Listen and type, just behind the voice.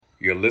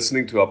You're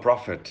listening to Our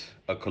Prophet,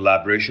 a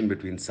collaboration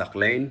between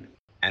Sakhlain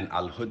and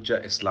Al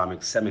Hujjah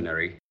Islamic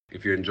Seminary.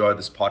 If you enjoy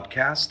this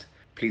podcast,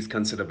 please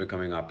consider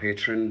becoming our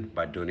patron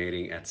by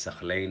donating at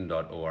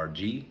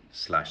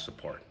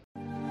sakhlain.org/support.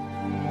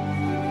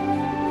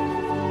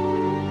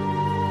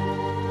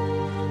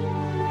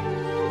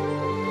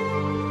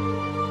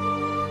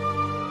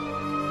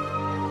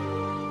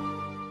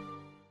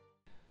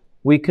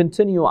 We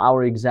continue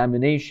our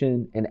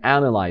examination in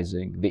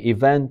analyzing the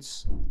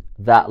events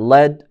that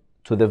led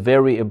to the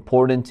very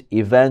important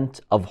event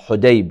of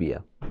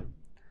Hudaybiyah.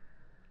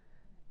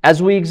 As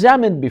we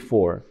examined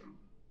before,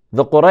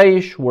 the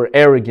Quraysh were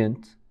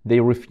arrogant. They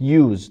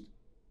refused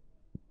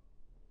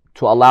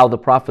to allow the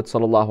Prophet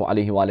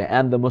ﷺ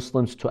and the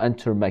Muslims to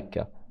enter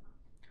Mecca.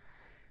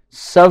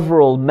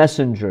 Several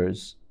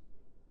messengers,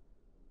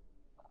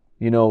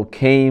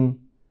 came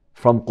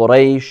from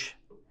Quraysh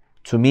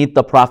to meet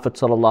the Prophet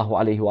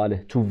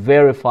ﷺ, to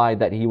verify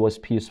that he was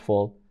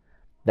peaceful,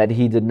 that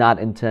he did not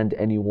intend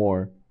any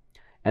war.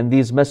 And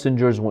these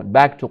messengers went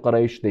back to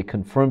Quraysh. They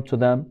confirmed to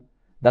them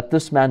that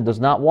this man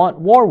does not want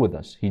war with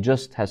us. He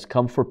just has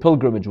come for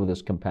pilgrimage with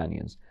his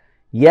companions.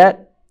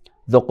 Yet,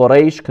 the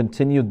Quraysh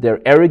continued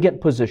their arrogant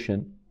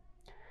position,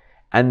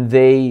 and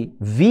they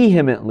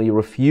vehemently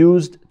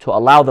refused to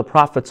allow the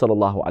Prophet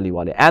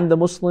ﷺ and the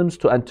Muslims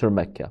to enter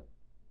Mecca.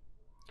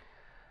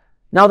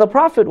 Now the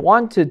Prophet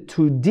wanted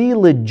to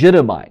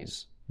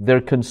delegitimize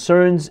their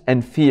concerns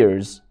and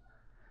fears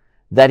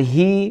that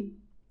he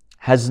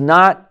has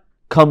not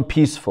come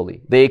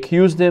peacefully. They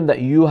accused him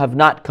that you have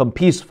not come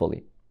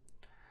peacefully.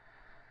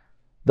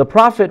 The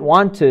Prophet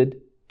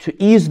wanted to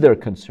ease their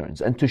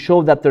concerns and to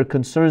show that their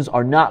concerns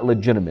are not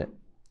legitimate.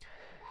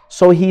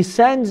 So he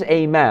sends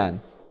a man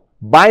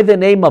by the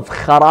name of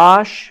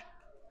Quraysh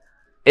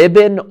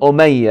ibn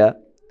Umayyah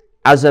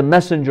as a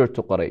messenger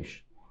to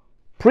Quraysh.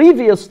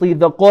 Previously,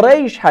 the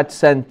Quraysh had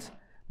sent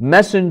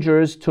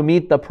messengers to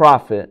meet the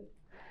Prophet.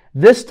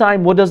 This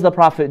time, what does the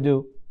Prophet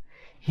do?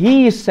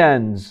 He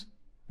sends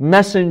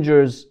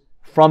messengers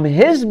from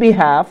his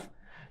behalf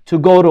to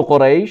go to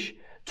Quraysh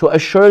to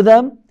assure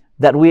them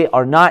that we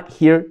are not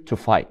here to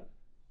fight.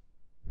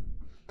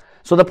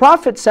 So the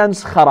Prophet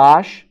sends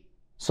Quraysh,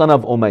 son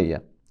of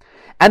Umayyah.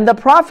 And the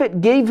Prophet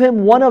gave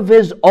him one of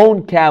his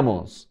own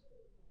camels.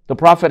 The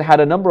Prophet had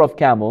a number of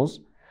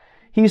camels.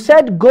 He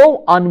said,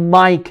 go on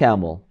my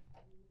camel.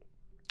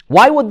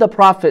 Why would the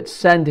Prophet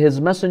send his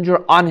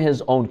messenger on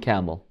his own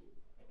camel?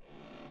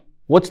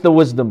 What's the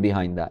wisdom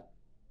behind that?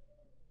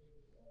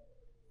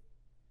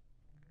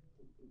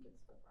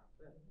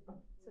 So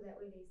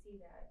that way they see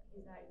that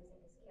he's not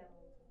using his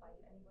camel to fight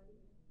anybody.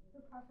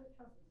 The Prophet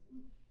trusts him.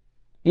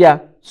 Yeah,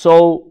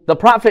 so the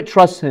Prophet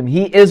trusts him.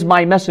 He is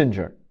my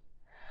messenger.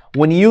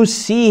 When you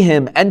see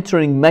him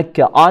entering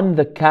Mecca on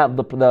the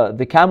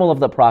camel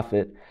of the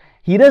Prophet,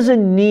 he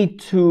doesn't need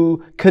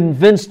to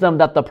convince them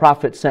that the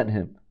Prophet sent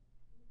him.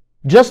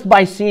 Just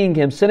by seeing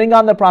him sitting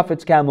on the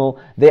Prophet's camel,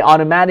 they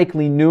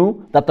automatically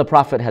knew that the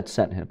Prophet had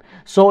sent him.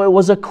 So it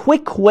was a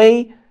quick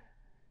way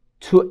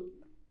to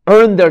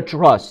earn their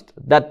trust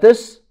that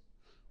this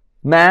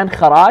man,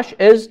 Quraysh,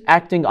 is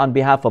acting on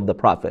behalf of the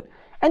Prophet.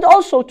 And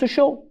also to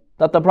show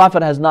that the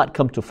Prophet has not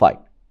come to fight.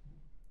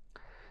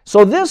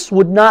 So this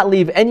would not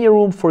leave any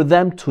room for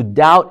them to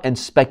doubt and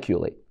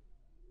speculate.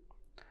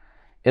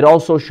 It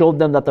also showed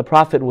them that the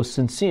Prophet was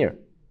sincere.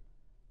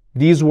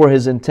 These were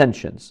his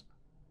intentions.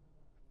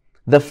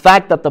 The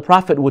fact that the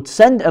Prophet would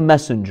send a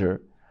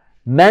messenger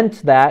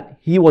meant that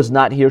he was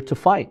not here to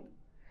fight.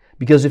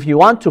 Because if you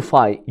want to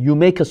fight, you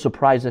make a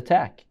surprise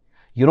attack.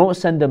 You don't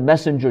send a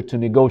messenger to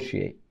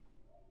negotiate.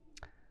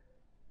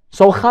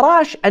 So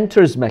Quraysh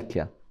enters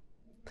Mecca.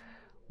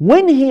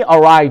 When he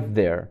arrived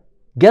there,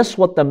 guess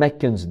what the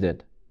Meccans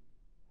did?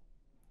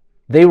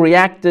 They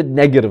reacted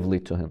negatively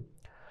to him.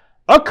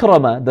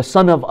 Akrama, the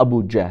son of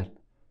Abu Jahl,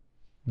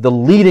 the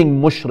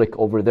leading mushrik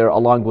over there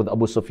along with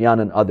Abu Sufyan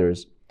and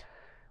others,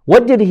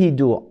 what did he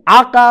do?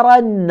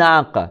 Aqara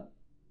naqa.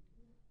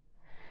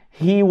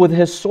 He, with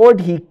his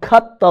sword, he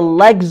cut the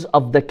legs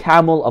of the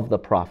camel of the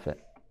Prophet.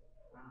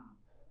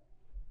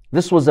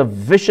 This was a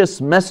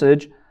vicious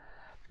message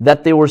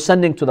that they were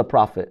sending to the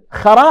Prophet.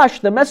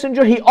 Quraysh, the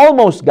messenger, he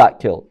almost got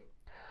killed.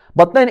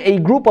 But then a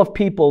group of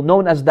people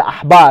known as the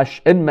Ahbash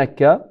in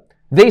Mecca,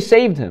 they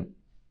saved him.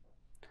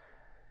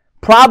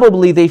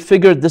 Probably they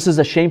figured this is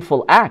a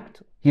shameful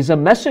act. He's a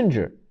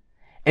messenger.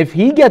 If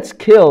he gets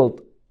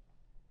killed,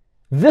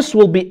 this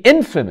will be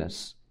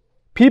infamous.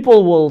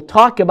 People will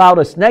talk about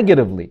us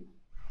negatively.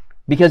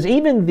 Because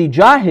even the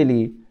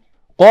Jahili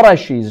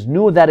Qurayshis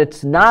knew that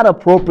it's not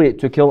appropriate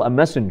to kill a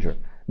messenger.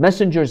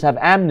 Messengers have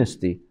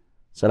amnesty.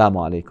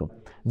 Assalamu alaikum.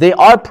 They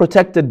are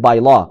protected by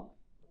law.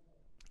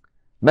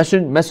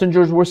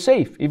 Messengers were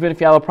safe, even if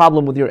you have a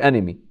problem with your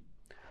enemy.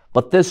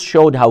 But this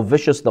showed how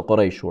vicious the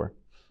Quraysh were.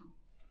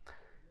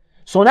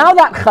 So now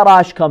that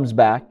Quraysh comes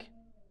back,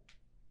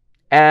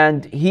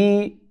 and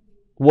he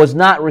was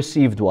not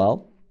received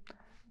well,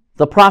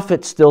 the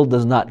Prophet still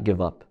does not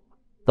give up.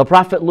 The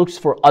Prophet looks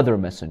for other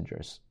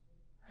messengers.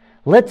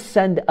 Let's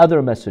send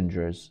other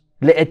messengers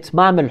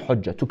لإتمام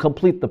الحجة, to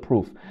complete the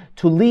proof,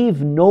 to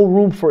leave no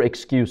room for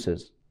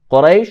excuses.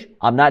 Quraysh,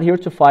 I'm not here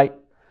to fight.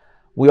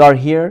 We are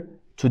here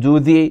to do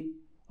the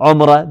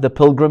Umrah, the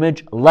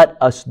pilgrimage. Let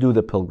us do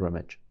the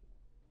pilgrimage.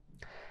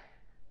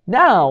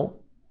 Now,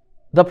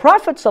 the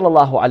Prophet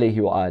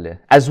ﷺ,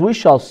 as we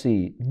shall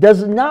see,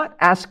 does not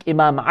ask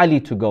Imam Ali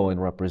to go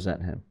and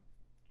represent him.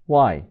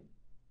 Why?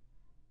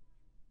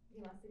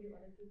 He wants to give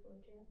other people a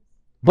chance.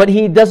 But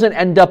he doesn't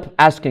end up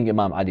asking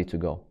Imam Ali to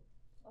go.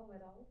 Oh,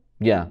 at all?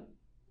 Yeah.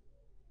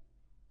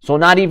 So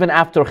not even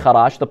after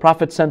Kharash, the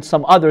Prophet sent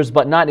some others,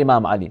 but not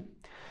Imam Ali.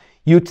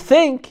 You'd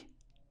think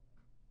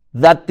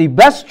that the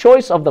best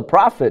choice of the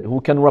Prophet, who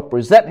can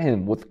represent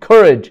him with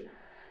courage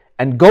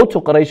and go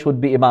to Quraysh, would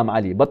be Imam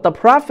Ali. But the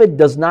Prophet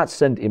does not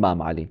send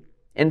Imam Ali.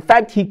 In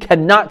fact, he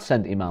cannot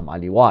send Imam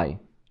Ali. Why?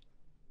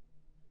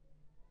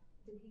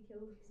 Did he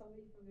kill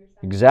somebody from your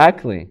side?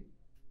 Exactly.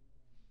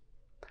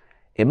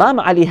 Imam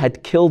Ali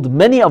had killed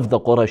many of the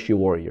Qurayshi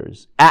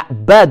warriors.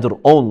 At Badr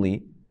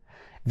only,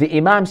 the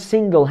Imam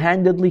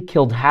single-handedly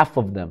killed half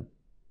of them.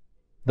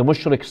 The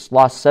Mushriks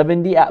lost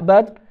 70 at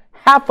Badr.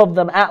 Half of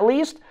them at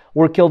least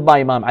were killed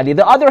by Imam Ali.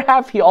 The other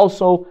half he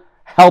also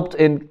helped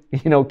in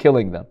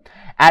killing them.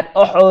 At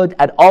Uhud,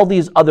 at all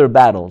these other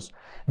battles,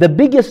 the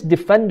biggest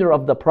defender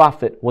of the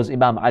Prophet was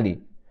Imam Ali.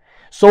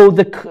 So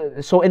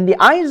in the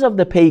eyes of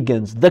the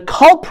pagans, the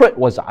culprit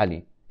was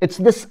Ali. It's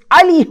this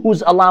Ali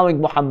who's allowing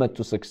Muhammad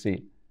to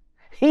succeed.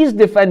 He's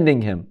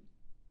defending him.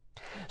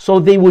 So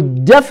they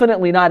would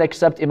definitely not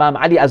accept Imam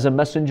Ali as a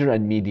messenger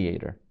and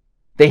mediator.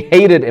 They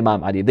hated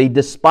Imam Ali. They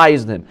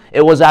despised him.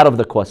 It was out of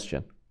the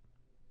question.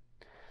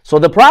 So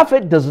the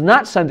Prophet does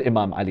not send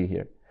Imam Ali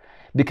here.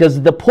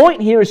 Because the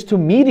point here is to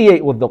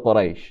mediate with the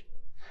Quraysh.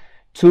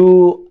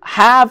 To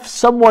have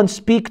someone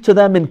speak to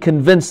them and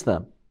convince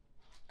them.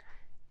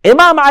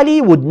 Imam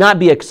Ali would not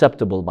be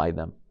acceptable by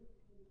them.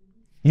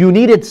 You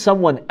needed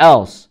someone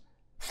else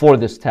for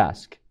this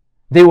task.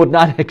 They would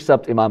not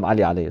accept Imam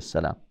Ali alayhi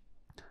salam.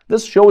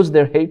 This shows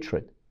their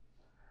hatred.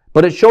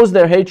 But it shows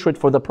their hatred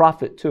for the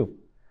Prophet too.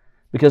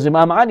 Because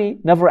Imam Ali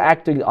never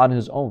acted on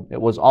his own. It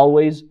was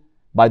always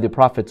by the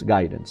Prophet's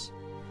guidance.